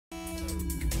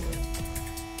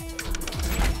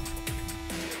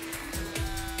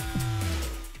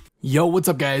Yo, what's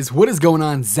up guys? What is going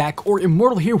on? Zach or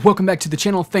Immortal here. Welcome back to the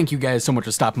channel. Thank you guys so much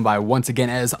for stopping by once again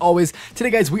as always. Today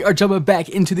guys, we are jumping back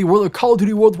into the world of Call of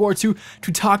Duty World War II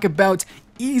to talk about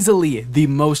easily the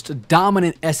most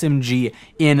dominant SMG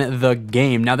in the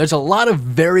game. Now, there's a lot of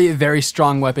very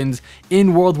strong weapons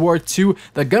in World War II.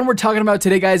 The gun we're talking about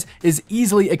today, guys, is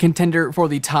easily a contender for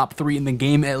the top 3 in the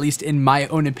game, at least in my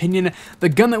own opinion. The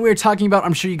gun that we're talking about,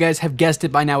 I'm sure you guys have guessed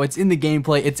it by now. It's in the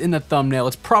gameplay, it's in the thumbnail,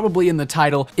 it's probably in the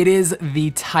title. It is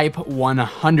the Type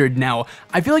 100. Now,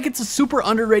 I feel like it's a super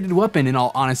underrated weapon, in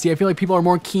all honesty. I feel like people are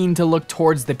more keen to look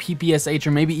towards the PPSH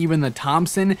or maybe even the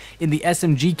Thompson in the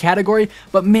SMG category.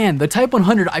 But man, the Type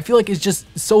 100 I feel like is just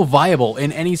so viable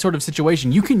in any sort of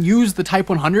situation. You can use the Type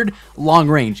 100 long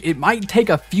range. It might take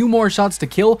a few more shots to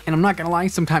kill, and I'm not gonna lie,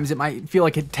 sometimes it might feel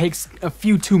like it takes a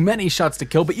few too many shots to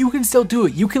kill, but you can still do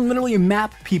it. You can literally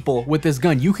map people with this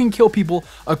gun. You can kill people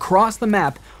across the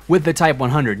map with the Type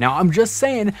 100. Now, I'm just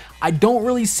saying, I don't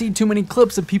really see too many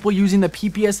clips of people using the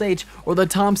PPSH or the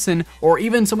Thompson or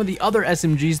even some of the other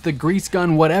SMGs, the grease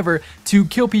gun, whatever, to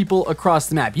kill people across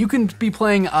the map. You can be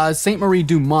playing Saint Marie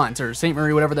du Mont or Saint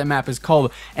Marie, whatever that map is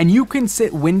called, and you can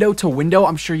sit window to window.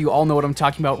 I'm sure you all know what I'm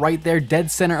talking about right there, dead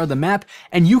center of the map,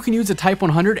 and you can use a Type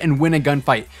 100 and win a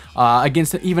gunfight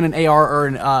against even an AR or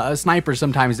a sniper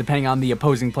sometimes, depending on the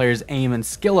opposing player's aim and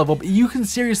skill level. But you can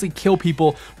seriously kill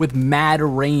people with mad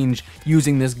range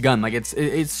using this gun. Like,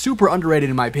 it's super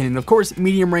underrated in my opinion. Of course,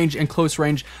 medium range and close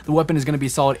range, the weapon is going to be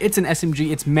solid. It's an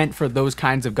SMG. It's meant for those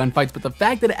kinds of gunfights. But the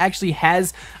fact that it actually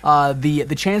has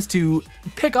the chance to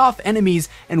pick off enemies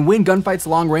and win gunfights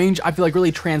long range, I feel like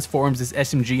really transforms this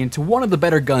SMG into one of the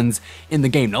better guns in the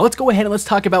game. Now, let's go ahead and let's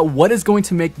talk about what is going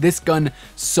to make this gun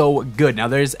so good. Now,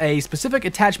 there's a specific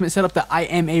attachment setup that I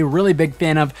am a really big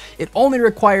fan of. It only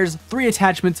requires 3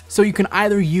 attachments, so you can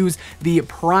either use the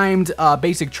primed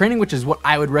basic training, which is what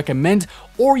I would recommend,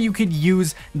 or you could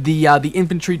use the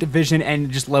infantry division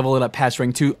and just level it up past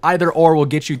rank 2. Either or will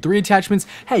get you 3 attachments.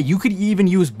 Hey, you could even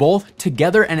use both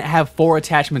together and have 4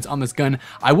 attachments on this gun.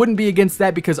 I wouldn't be against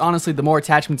that because honestly, the more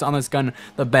attachments on this gun,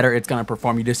 the better it's going to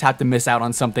perform. You just have to miss out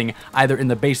on something either in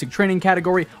the basic training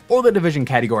category or the division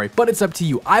category, but it's up to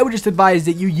you. I would just advise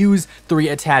that you use 3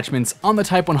 attachments on the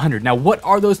Type 100. Now, what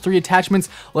are those 3 attachments?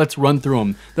 Let's run through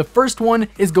them. The first one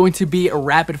is going to be a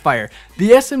rapid fire.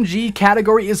 The SMG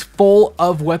category is full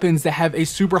of weapons that have a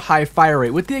super high fire rate,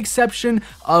 with the exception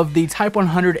of the Type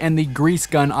 100 and the grease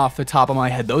gun off the top of my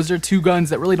head. Those are 2 guns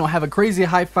that really don't have a crazy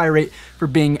high fire rate for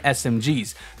being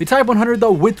SMGs. The Type 100,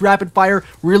 though, with rapid fire,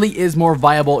 really is more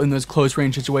viable in those close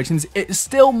range situations. It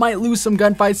still might lose some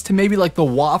gunfights to maybe like the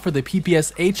WAF or the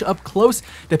PPSH up close,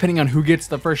 depending on who gets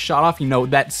the first shot off, you know,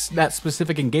 that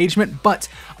specific engagement. But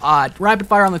rapid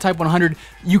fire on the Type 100,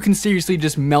 you can seriously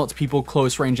just melt people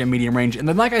close range and medium range. And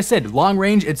then, like I said, long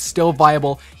range, it's still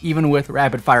viable even with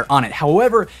rapid fire on it.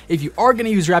 However, if you are going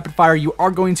to use rapid fire, you are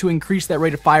going to increase that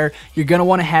rate of fire. You're going to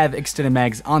want to have extended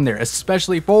mags on there,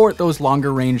 especially for those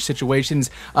longer range situations.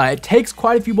 It takes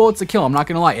quite a few bullets to kill, I'm not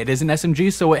going to lie. It is an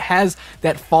SMG, so it has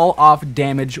that fall off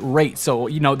damage rate. So,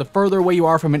 you know, the further away you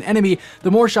are from an enemy,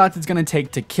 the more shots it's going to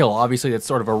take to kill. Obviously, that's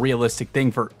sort of a realistic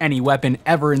thing for any weapon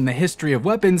ever in the history of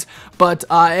weapons, but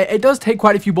it does take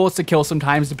quite a few bullets to kill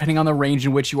sometimes, depending on the range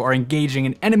in which you are engaging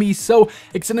an enemy. So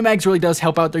extended mags really does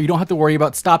help out there. You don't have to worry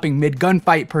about stopping mid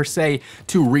gunfight per se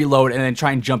to reload and then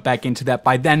try and jump back into that.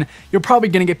 By then, you're probably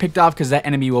going to get picked off because that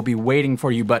enemy will be waiting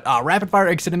for you. But rapid fire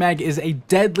extended mag is a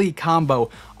deadly combo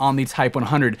on the Type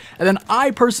 100. And then I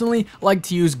personally like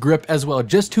to use grip as well,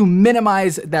 just to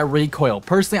minimize that recoil.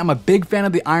 Personally, I'm a big fan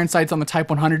of the iron sights on the Type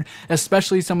 100,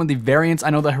 especially some of the variants. I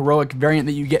know the heroic variant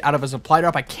that you get out of a supply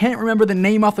drop. I can't remember the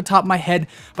name off the top of my head,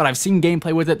 but I've seen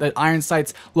gameplay with it. The iron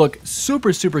sights look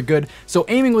super good. So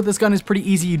aiming with this gun is pretty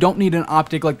easy. You don't need an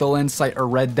optic like the lens sight or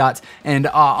red dot. And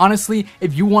honestly,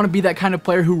 if you want to be that kind of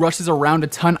player who rushes around a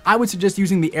ton, I would suggest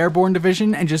using the airborne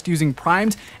division and just using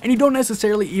primed. And you don't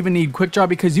necessarily even need quick draw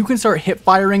because you can start hip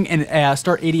firing and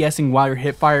start ADSing while you're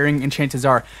hip firing, and chances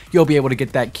are you'll be able to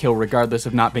get that kill regardless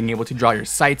of not being able to draw your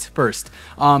sights first.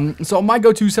 So my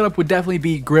go-to setup would definitely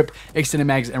be grip, extended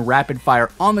mags, and rapid fire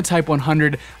on the Type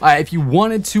 100. If you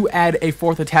wanted to add a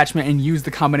 4th attachment and use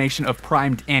the combination of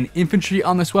primed and infantry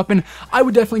on this weapon, I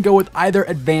would definitely go with either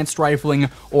advanced rifling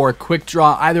or quick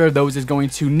draw. Either of those is going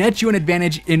to net you an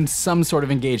advantage in some sort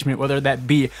of engagement, whether that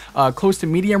be close to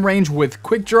medium range with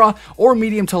quick draw or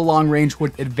medium to long range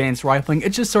with advanced rifling. It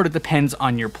just sort of depends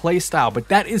on your play style, but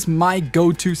that is my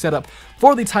go-to setup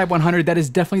for the Type 100. That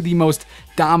is definitely the most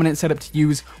dominant setup to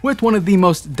use with one of the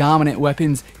most dominant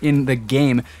weapons in the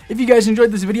game. If you guys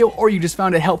enjoyed this video or you just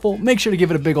found it helpful, make sure to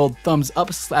give it a big old thumbs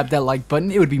up, slap that like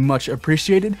button. It would be much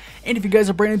appreciated. And if you guys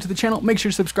are brand new to the the channel, make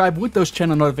sure to subscribe with those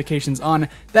channel notifications on.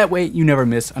 That way you never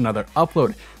miss another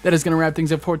upload. That is going to wrap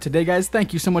things up for today, guys.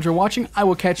 Thank you so much for watching. I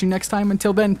will catch you next time.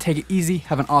 Until then, take it easy,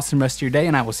 have an awesome rest of your day,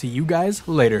 and I will see you guys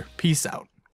later. Peace out.